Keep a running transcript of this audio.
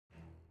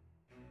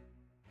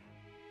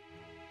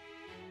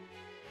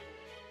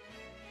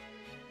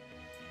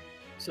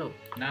So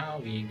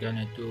now we're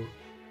gonna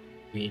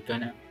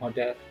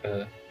order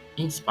a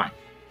inspine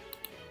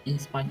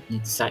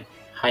inside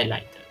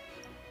highlighter.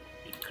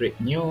 We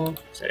create new,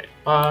 select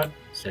part,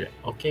 select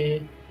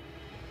OK,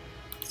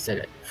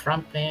 select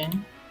front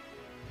plane.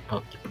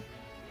 Okay,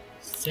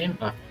 same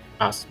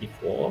as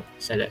before.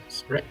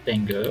 Select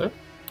rectangle.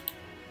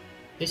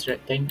 This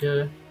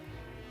rectangle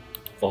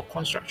for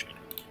construction.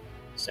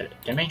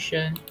 Select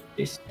dimension.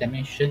 This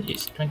dimension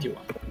is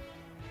 21.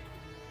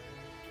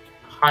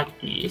 Height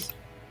is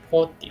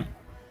 40.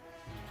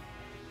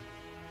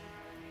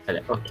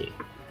 Select OK.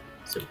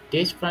 So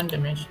this front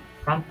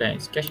plane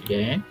sketch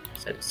again.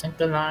 Select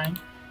center line.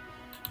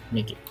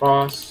 Make it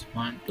cross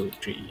 1, 2,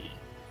 3,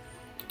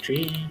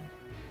 3,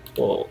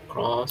 4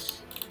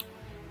 cross,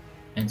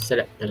 and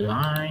select the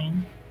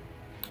line.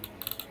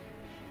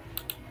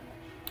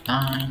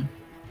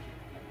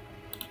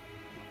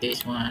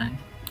 This one,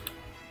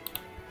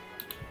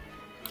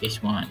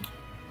 this one.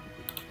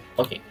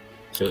 Okay,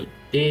 so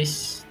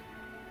this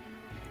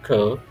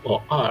curve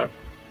or arc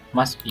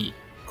must be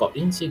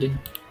coincident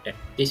at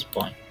this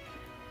point.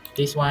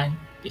 This one,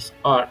 this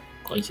arc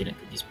coincident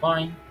to this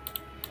point,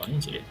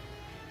 coincident.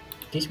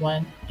 This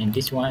one and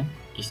this one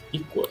is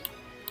equal.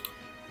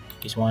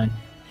 This one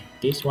and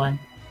this one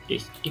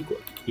is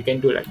equal. You can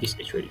do like this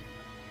actually.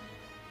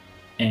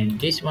 And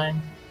this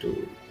one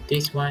to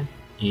this one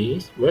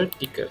is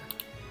vertical.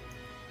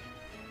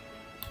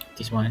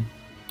 This one.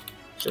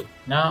 So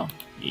now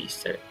we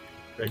select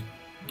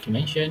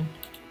dimension.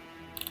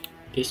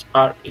 This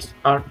arc is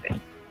R10.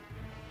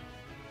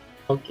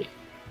 Okay.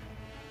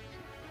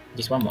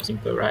 This one more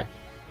simple, right?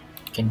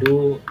 You can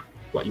do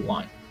what you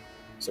want.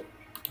 So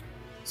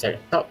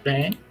select top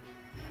plane,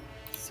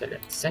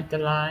 select center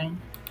line.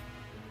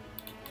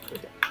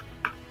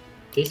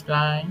 This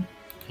line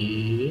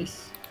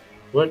is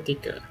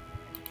vertical.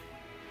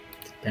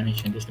 The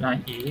dimension this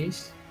line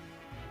is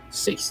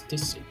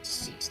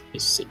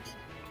 66.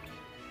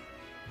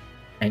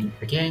 And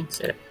again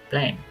select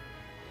plane.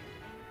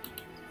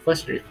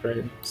 First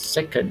reference,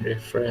 second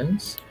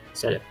reference,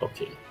 select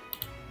OK.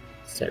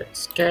 Select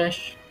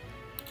sketch,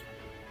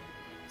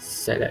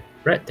 select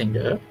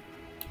rectangle.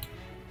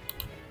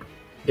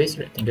 This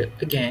rectangle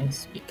again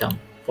become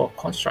for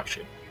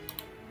construction.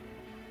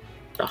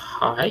 The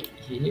height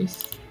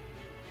is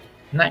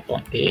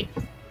 9.8.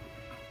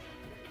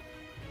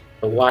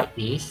 The width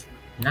is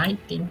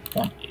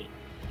 19.8.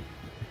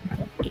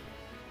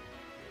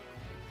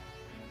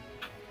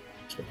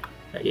 So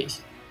like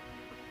this.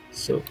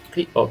 So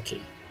click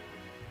OK.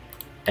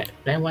 At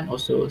plane 1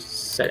 also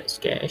select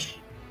sketch.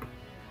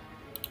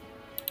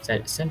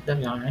 Select center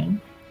line.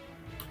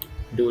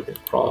 Do the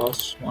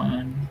cross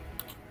 1,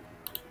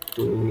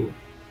 2,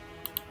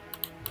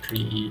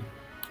 3,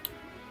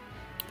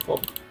 4.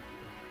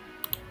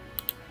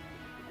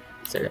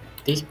 Select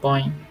this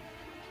point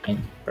and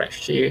press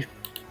shift.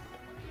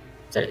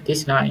 Select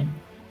this line.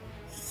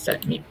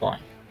 Select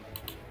midpoint.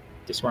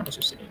 This one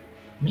also select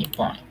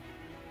midpoint.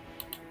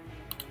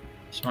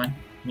 This one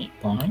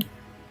midpoint.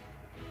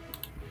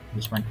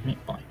 This one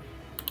midpoint.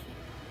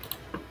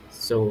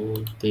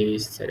 So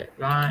this select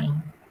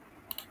line.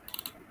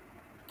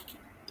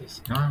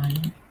 This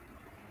line.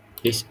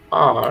 This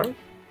R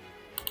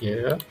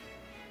here.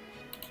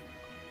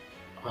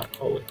 R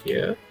over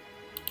here.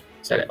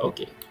 Select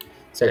OK.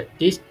 Select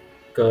this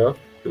curve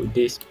to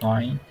this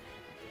point.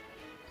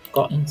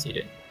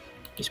 Coincident.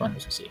 This one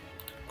also say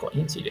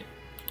coincident.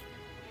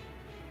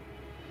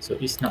 So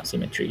it's not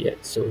symmetry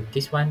yet. So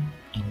this one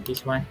and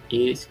this one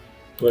is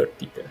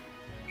vertical.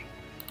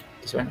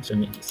 This one also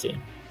make the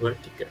same,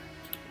 vertical.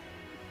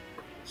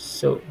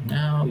 So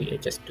now we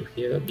adjust to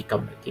here,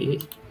 become like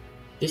this.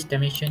 This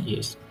dimension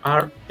is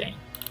R10.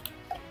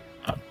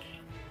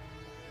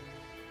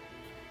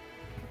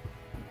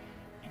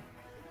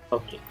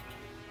 Okay.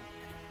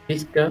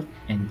 This curve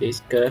and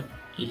this curve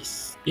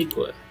is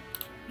equal.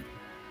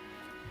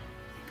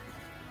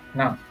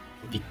 Now,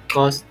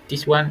 because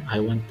this one I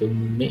want to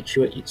make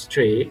sure it's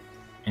straight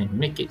and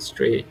make it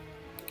straight,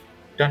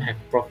 don't have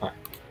profile.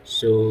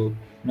 So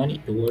no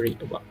need to worry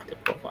about the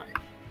profile.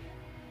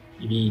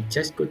 We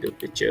just go to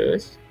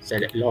pictures,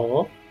 select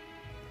law,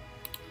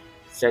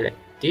 select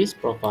this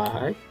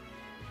profile,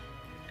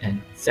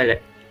 and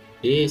select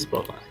this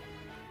profile.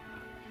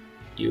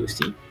 You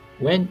see,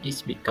 when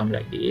it's become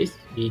like this,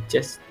 we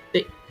just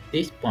take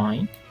this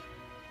point,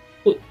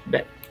 put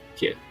back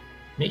here.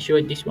 Make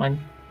sure this one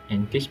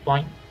and this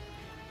point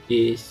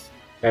is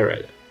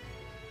parallel.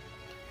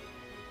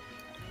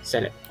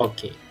 Select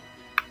OK.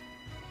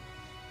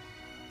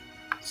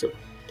 So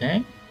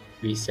then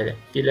we select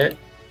fillet.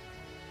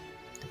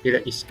 The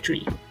fillet is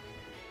 3.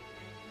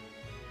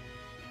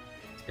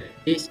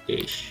 Select this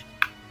edge.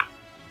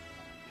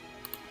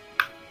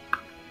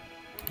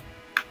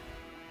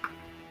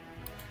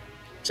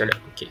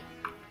 Select OK.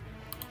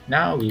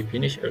 Now we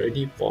finish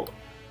already for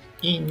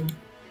in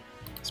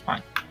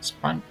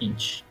span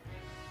inch,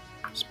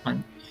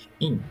 span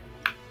in.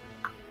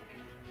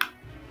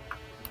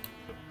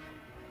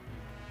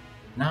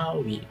 Now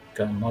we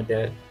can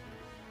model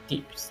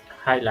tips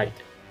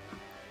highlighter.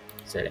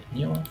 select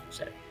new,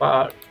 select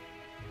part,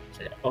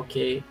 select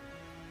OK,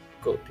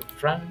 go to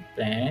front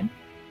plane,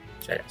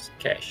 select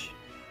sketch,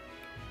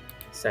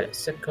 select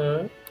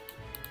circle.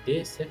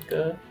 This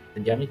circle, the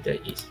diameter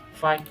is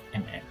 5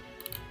 mm,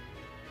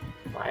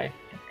 5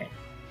 mm,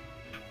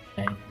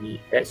 and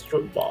we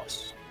extrude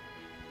boss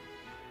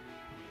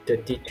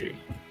 33,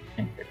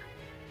 enter.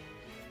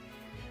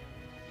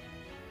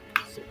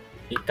 So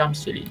become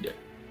cylinder.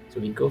 So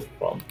we go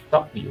from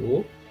top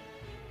view,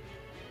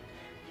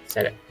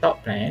 select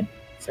top plane,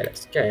 select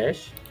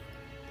sketch.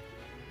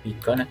 We're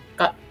gonna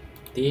cut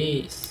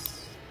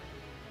this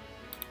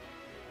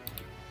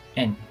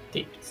and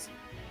this.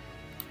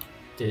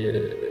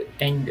 The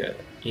angle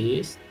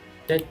is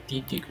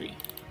 30 degree.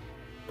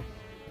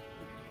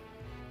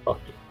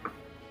 Okay,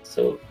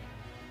 so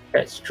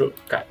extrude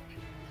cut.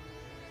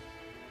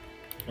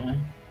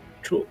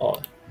 Through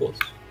all both.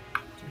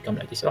 So become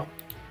like this.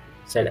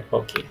 Select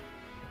OK,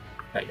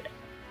 like that.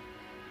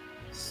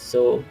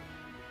 So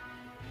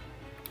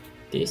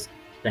this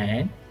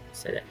plane,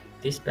 select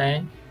this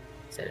plane,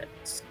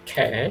 select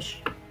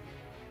sketch.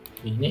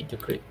 We need to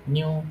create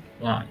new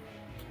line.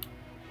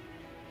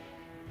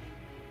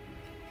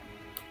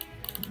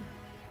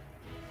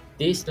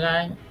 This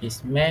line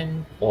is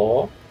meant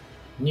for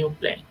new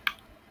plane,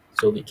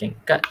 so we can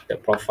cut the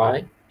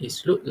profile.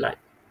 It look like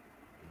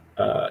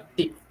a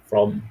tip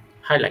from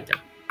highlighter.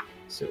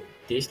 So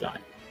this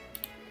line,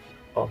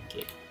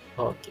 okay,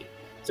 okay.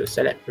 So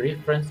select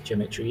reference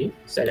geometry,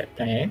 select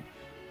plane.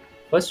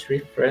 First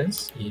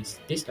reference is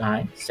this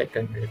line,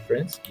 second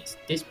reference is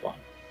this point.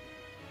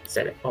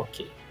 Select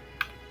OK.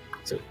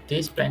 So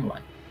this plane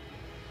 1,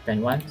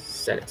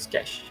 select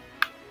sketch.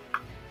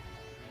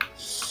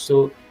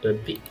 So a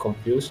bit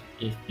confused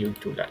if you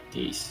do like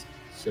this.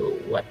 So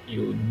what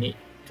you need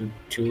to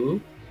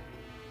do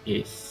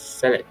is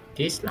select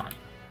this line.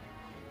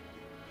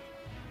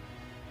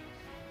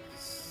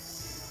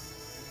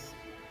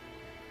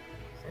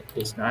 Select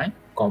this line,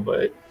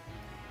 convert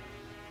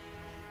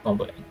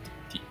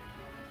entity.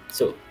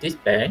 So this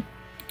plane,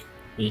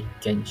 we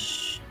can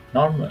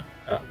normal.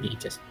 We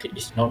just click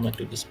this normal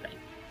to this plane.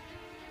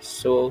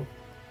 So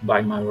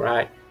by my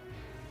right,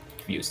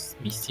 if you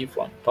see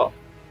from top,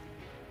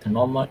 the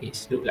normal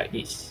is look like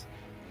this.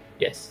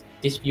 Yes,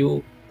 this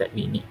view that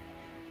we need.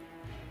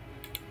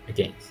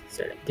 Again,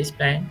 select this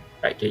plane,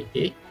 right click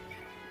it,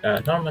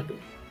 normal to.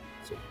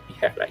 So we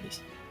have like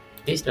this.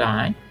 This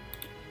line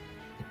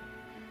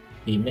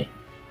we make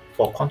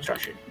for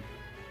construction.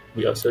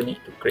 We also need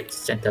to create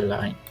center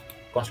line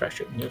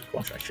construction, new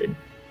construction.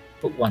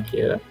 Put one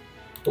here,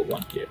 put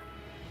one here.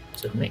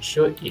 So make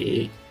sure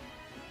it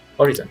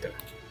horizontal.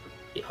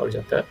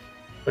 Horizontal.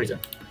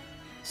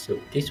 So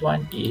this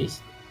one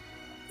is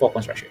for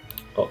construction.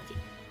 Okay.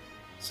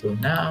 So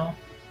now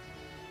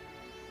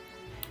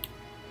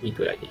we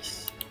do like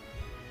this.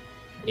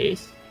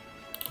 This.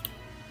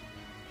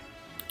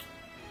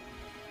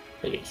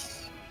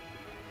 This.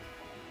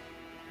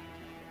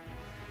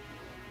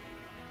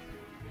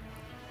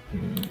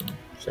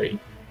 Sorry.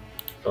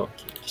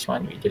 Okay, this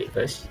one we delete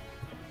first.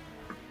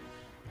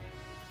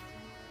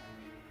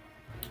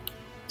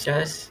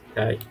 Just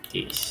like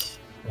this.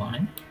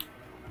 1,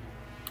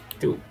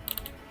 2.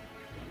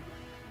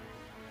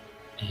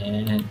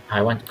 And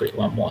I want to create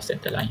one more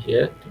center line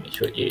here to make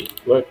sure it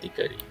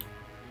vertical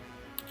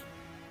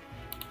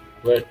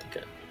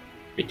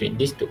between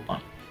these 2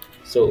 points.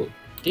 So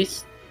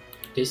this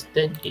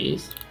distance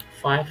is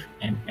 5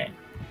 mm.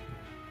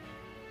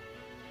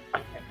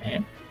 5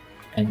 mm.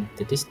 And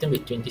the distance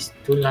between these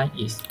 2 lines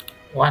is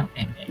 1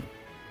 mm.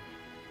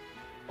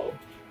 Oh,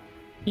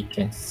 we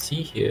can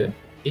see here,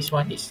 this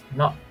one is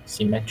not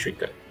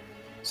symmetrical.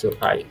 So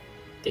I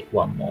take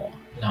one more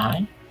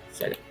line,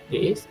 select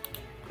this,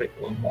 create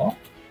one more,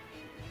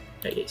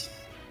 like this.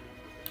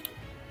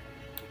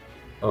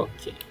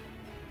 Okay,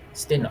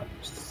 still not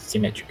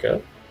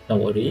symmetrical.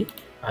 Don't worry.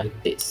 I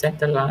take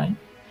center line,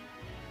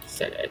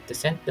 select the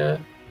center,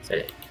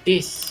 select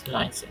this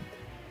line center.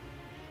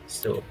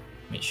 So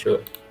make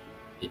sure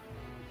it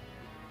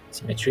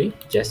symmetry.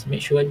 Just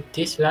make sure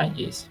this line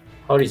is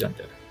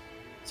horizontal.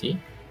 See,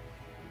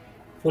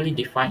 fully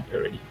defined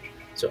already.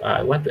 So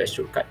I want to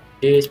extrude cut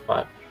this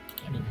part,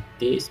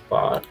 this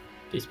part,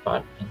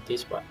 and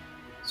this part.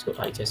 So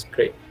I just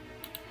create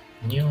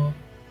new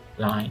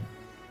line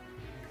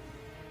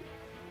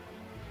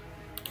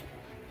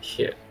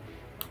here,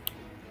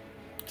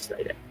 just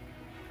like that.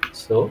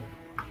 So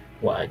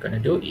what I'm gonna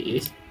do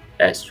is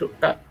extrude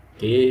cut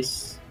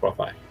this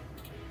profile.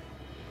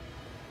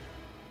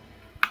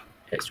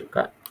 Extrude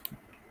cut,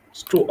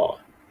 extrude all,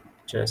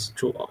 just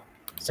extrude all.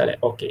 Select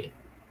OK.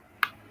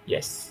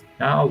 Yes,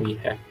 now we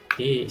have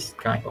this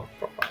kind of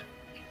profile.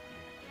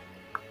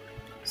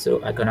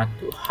 So I'm gonna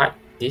to hide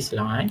this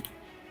line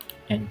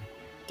and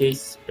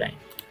this plane.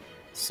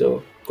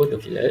 So go to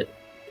fillet.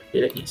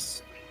 Fillet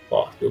is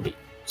too big,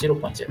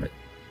 0.7.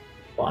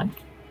 1,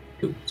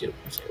 2,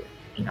 0.7.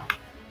 Enough.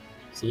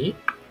 See,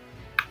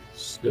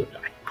 look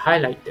like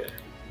highlighter.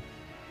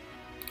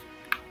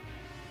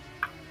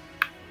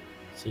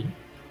 See,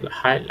 the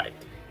highlight.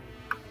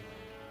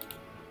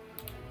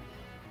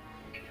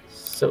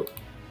 So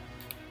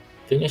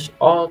finish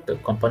all the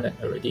component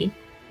already.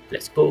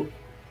 Let's go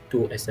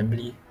to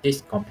assembly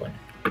this component.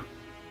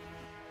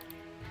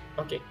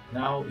 Okay,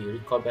 now we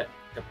recall back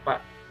the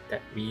part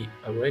that we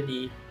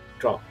already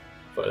dropped.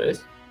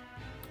 First,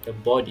 the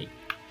body.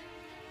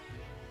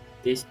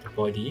 This the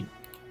body.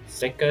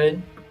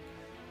 Second,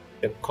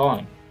 the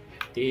corn.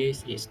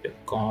 This is the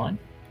corn.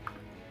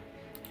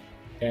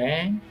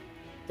 Then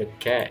the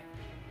cat.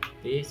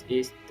 This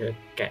is the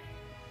cat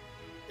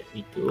that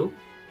we do.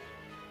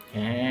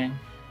 And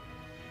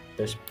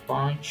the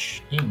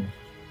sponge ink.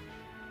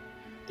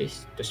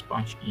 This the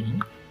sponge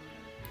ink.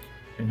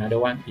 Another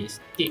one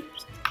is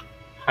tips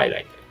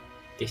highlighter.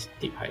 This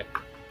tip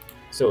highlighter.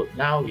 So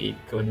now we're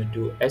gonna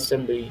do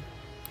assembly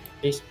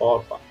this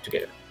all part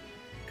together.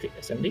 Click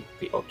assembly,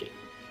 click OK.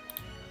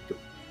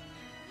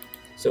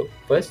 So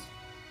first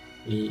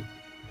we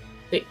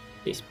take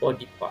this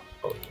body part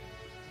out.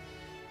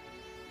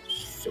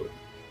 So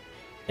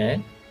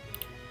then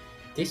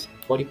this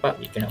body part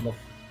we cannot move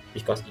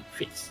because it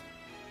fits.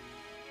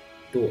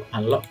 To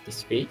unlock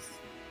this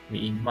face,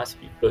 we must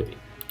be floated.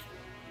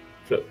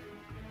 Float.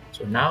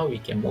 So now we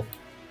can move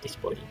this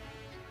body.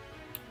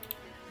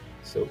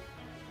 So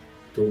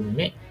to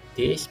make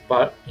this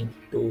part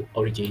into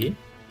origin,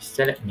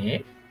 select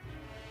make,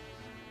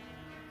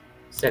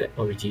 select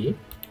origin,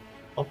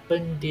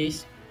 open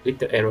this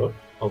little arrow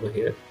over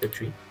here, the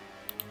tree.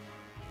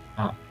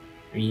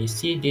 We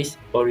see this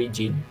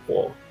origin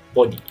for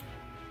body.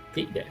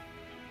 Click there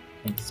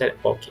and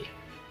select OK.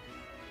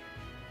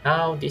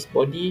 Now this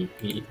body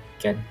we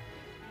can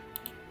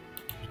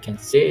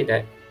say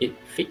that it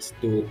fits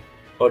to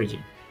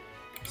origin.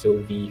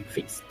 So we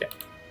fix that.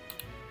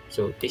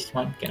 So this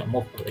one cannot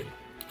move already.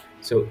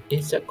 So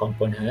insert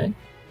component,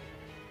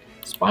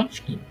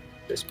 sponge in.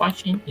 The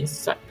sponge in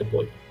inside the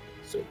body.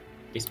 So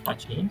this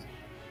sponge in,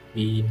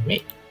 we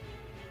make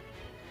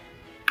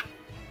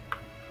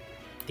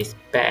this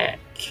back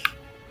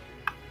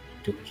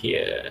to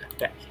here,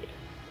 back here.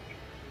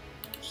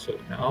 So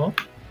now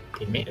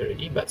they made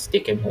already, but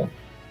still can move.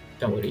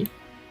 Don't worry.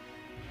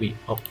 We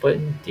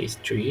open this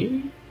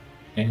tree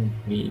and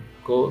we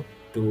go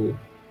to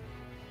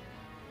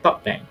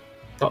top plane.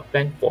 Top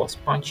plane for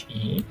sponge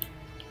in.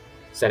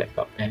 Select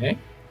top plane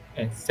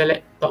and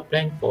select top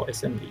plane for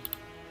assembly.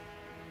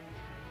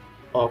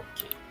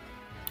 Okay.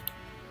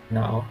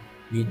 Now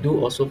we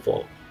do also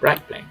for right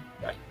plane.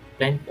 Right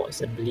plane for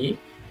assembly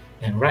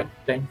and right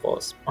plane for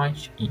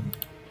sponge in.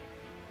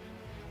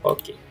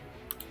 Okay.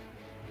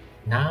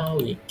 Now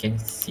we can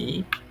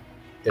see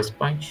the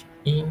sponge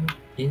in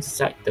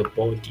inside the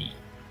body.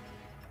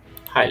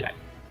 Highlight.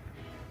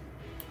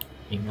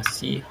 We must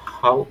see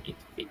how it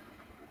fit,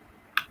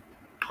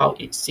 how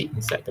it sits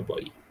inside the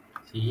body.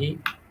 See,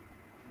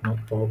 no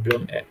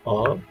problem at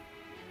all.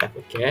 Have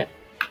a cat.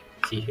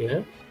 See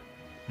here,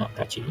 not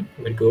touching.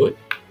 Very good.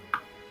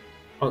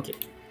 Okay.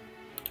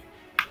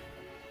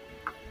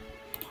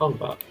 How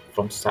about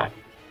from side?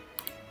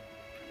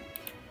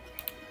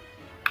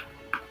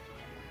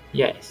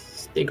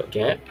 Yes, still got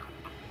gap.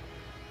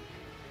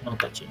 No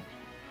touching.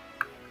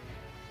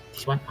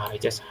 This one I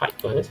just hide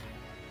first.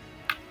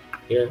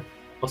 Here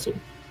also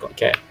got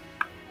gap.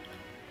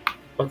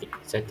 Okay,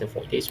 settle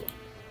for this one.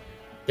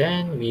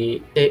 Then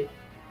we take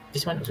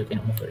this one also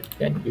cannot move already.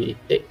 Then we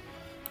take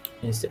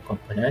insert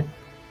component,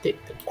 take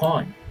the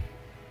corn.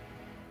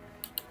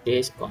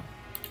 This corn.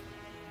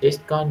 This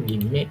corn we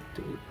make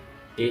to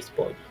this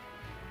body.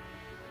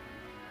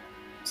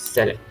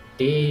 Select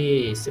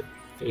this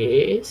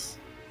face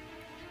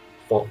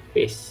for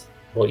face,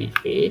 body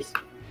face,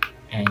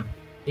 and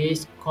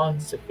this corn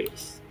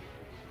surface.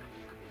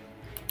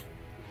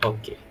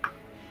 Okay.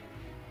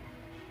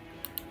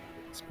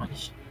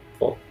 Sponge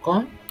for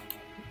corn,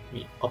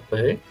 we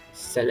open,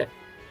 select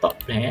top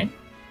plane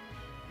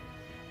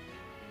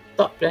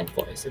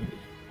for assembly.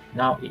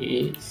 Now it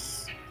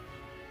is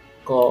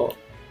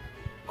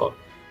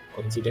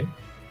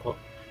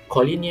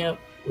collinear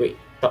with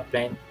top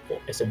plane for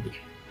assembly.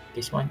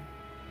 This one.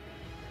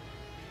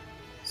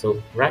 So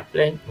right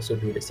plane also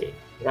do the same.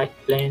 Right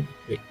plane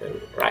with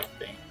the right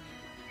plane.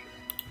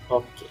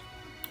 Okay.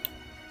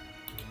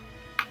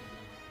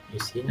 You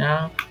see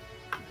now,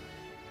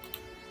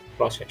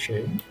 cross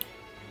section,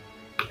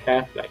 we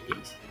have like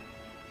this.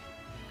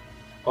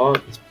 All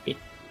is fit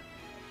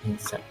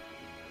inside.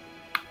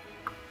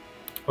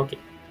 Okay.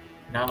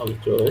 Now we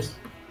close.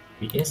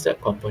 We insert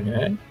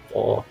component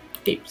for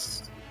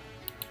tips.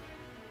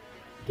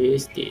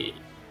 This tip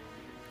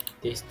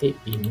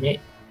we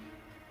made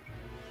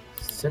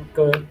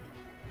circle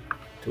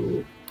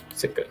to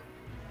circle.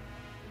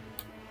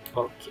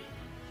 Okay.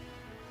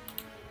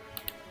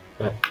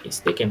 But it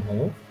still can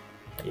move.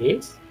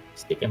 Yes,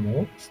 still can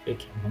move, still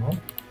can move.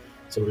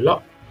 So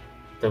lock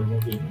the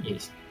moving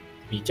is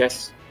we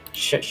just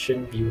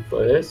section view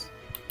first.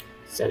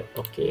 Select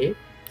OK.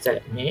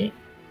 Select make.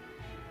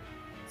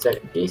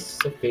 Select this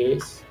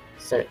surface.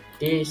 Select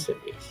this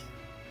surface.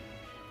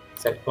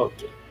 Select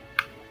OK.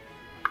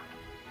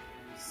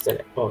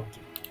 Select OK.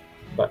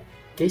 But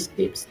these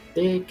tips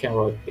they can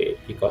rotate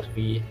because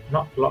we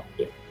not locked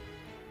yet.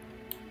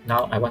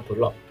 Now I want to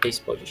lock this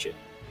position.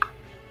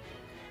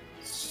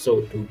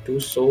 So to do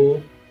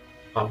so,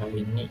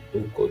 we need to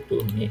go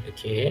to mid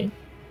again.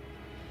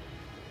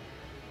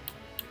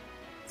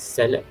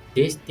 Select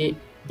this tip,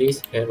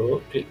 this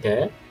arrow, click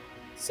there.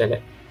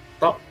 Select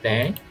top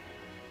plane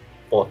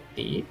for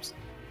tips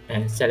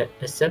and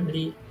select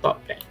assembly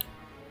top plane.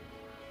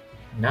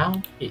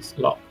 Now it's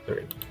locked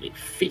already, it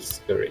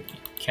fixed already,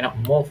 cannot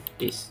move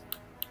this.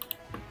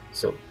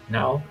 So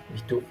now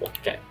we do for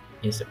cap,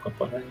 insert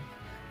component,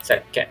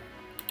 select cap,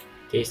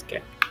 this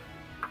cap.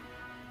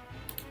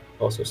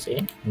 Also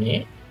same,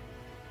 made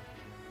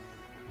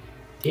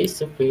this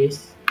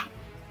surface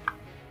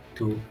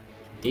to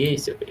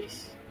this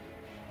surface.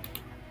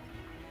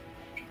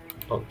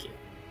 Okay,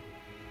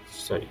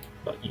 sorry,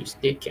 but you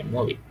still can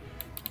move it.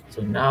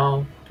 So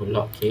now to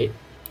lock it,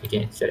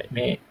 again select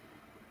made,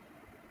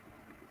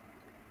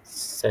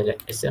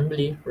 select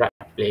assembly right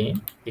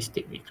plane, this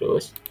tip we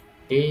close,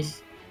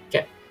 this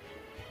cap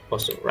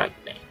also right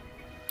plane.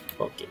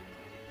 Okay,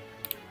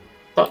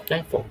 top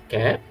line for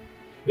cap,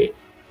 wait,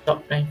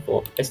 top line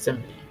for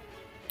assembly.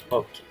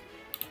 Okay,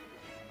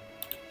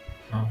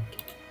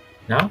 okay,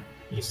 now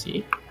you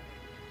see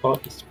all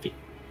is fit.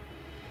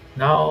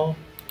 Now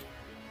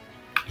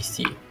you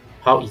see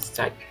how it's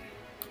tight.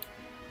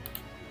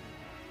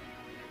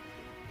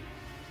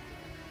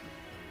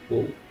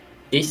 Oh,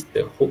 this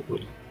the hook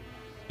ring.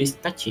 This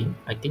touching,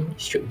 I think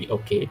should be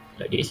okay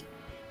like this.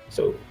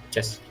 So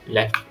just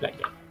left like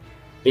that.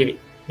 Leave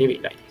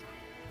it like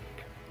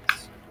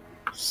this.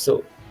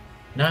 So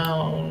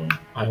now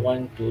I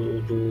want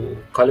to do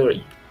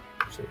coloring.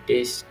 So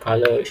this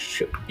color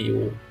should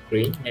be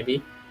green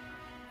maybe.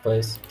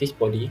 First, this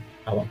body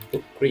I want to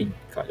put green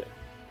color.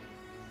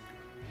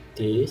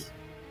 This,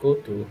 go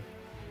to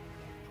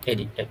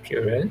edit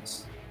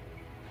appearance,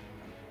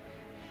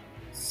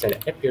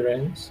 select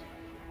appearance,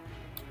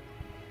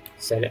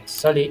 select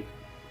solid.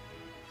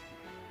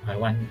 I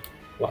want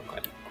what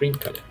color? Green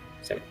color.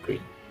 Select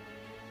green.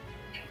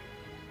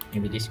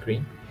 Maybe this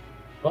green.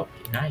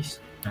 Okay, nice,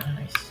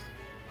 nice.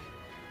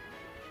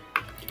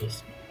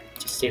 Just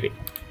save it.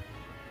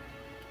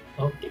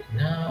 Okay,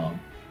 now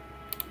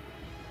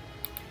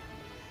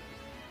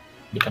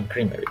become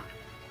cream already.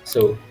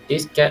 So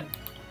this cap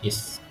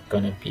is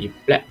gonna be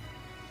black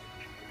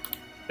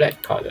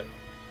color.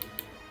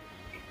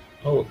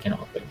 Oh,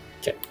 cannot open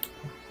cap.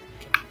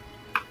 Okay.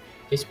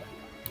 This one.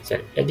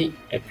 Select edit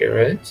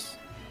appearance.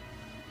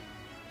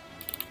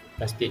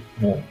 Plastic,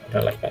 no, I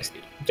don't like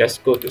plastic.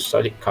 Just go to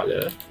solid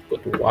color, go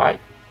to white.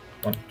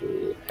 Want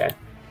to have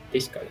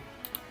this color.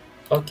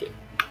 Okay,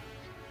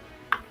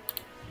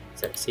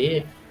 select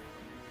save.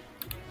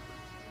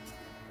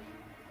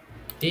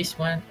 This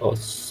one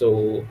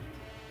also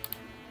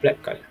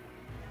black color.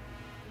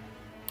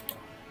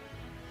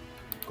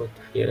 Go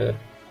to here,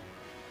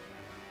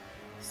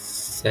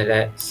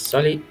 select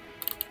solid,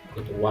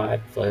 go to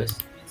white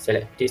first,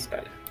 select this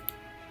color.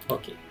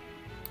 Okay,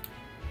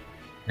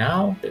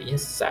 now the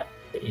inside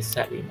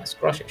we must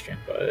cross section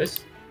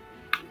first.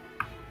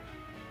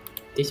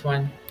 This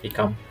one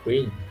become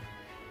green.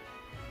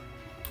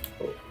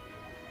 Oh.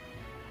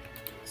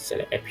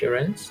 Select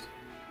appearance,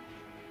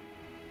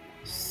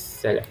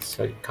 select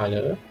solid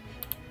color,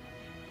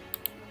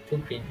 to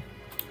green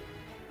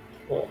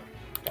or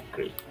dark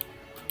green,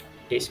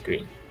 this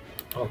green.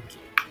 Okay,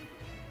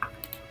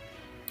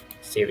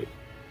 save it.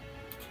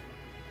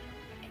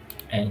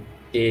 And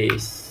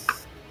this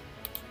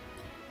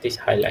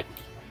highlight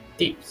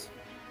tips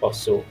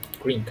also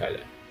green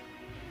color.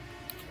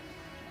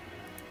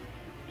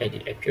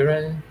 Edit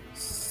appearance,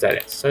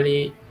 select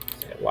solid,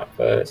 select white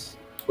first,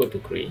 go to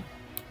green.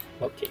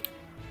 Okay,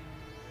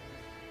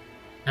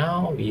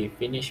 now we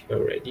finished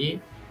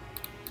already.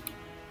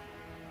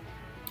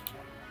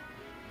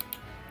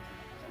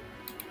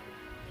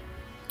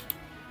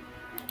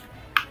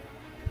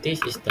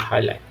 This is the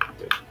highlight.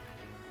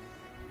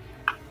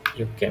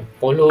 You can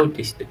follow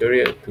this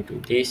tutorial to do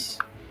this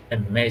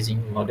amazing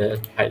model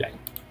highlight.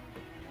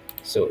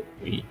 So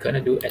we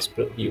gonna do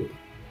explode view.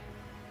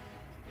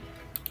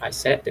 I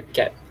set the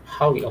cap,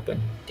 how we open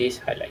this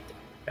highlighter,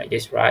 like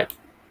this, right?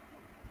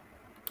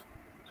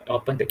 I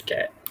open the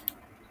cap.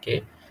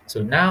 Okay,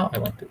 so now I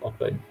want to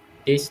open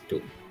these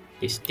two,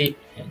 this tip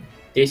and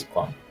this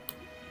corner,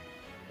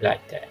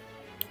 like that.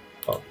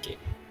 Okay,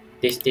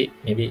 this tip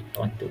maybe I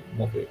want to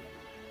move it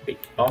a bit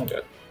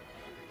longer.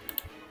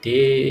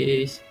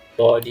 This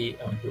body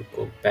I want to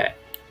go back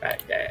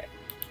like that.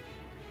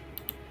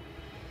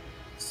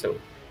 So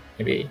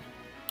maybe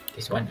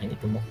this one I need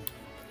to move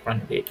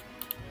front a bit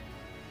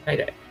like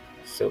that.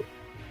 So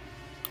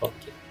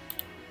okay,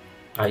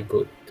 I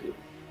go to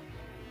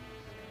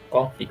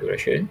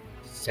configuration,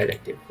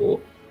 select the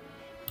hook,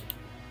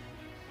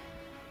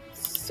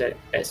 set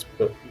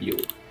explode view,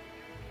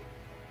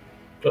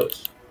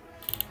 close,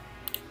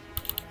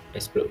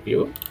 explode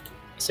view,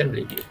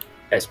 assembly view,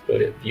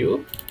 exploded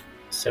view,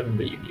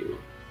 assembly view.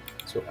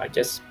 So I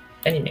just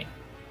animate.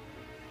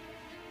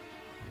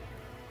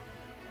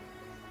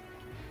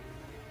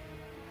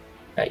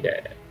 Like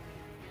that.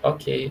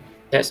 Okay,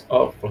 that's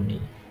all from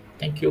me.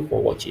 Thank you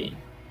for watching.